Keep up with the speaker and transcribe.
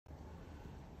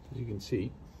As you can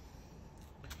see,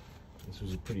 this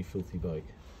was a pretty filthy bike,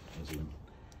 as in,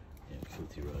 yeah,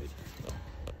 filthy ride,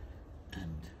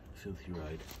 and filthy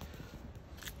ride.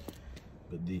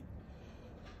 But the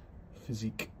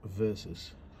Fizik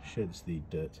Versus sheds the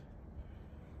dirt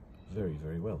very,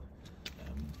 very well.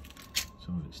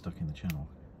 Some of it's stuck in the channel,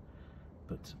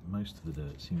 but most of the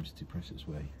dirt seems to press its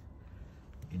way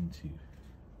into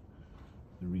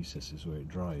the recesses where it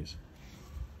dries,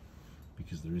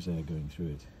 because there is air going through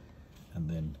it, and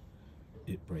then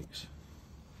it breaks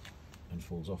and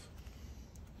falls off,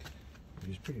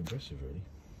 which is pretty impressive, really,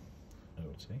 I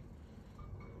would say.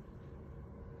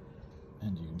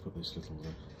 And you can put this little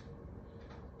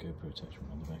GoPro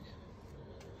attachment on the back.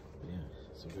 But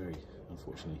yeah, it's a very,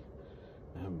 unfortunately,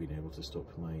 I haven't been able to stop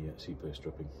my seat post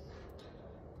dropping.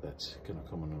 That's kind of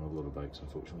common on a lot of bikes,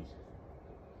 unfortunately.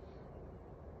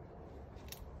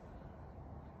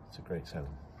 It's a great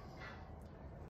saddle.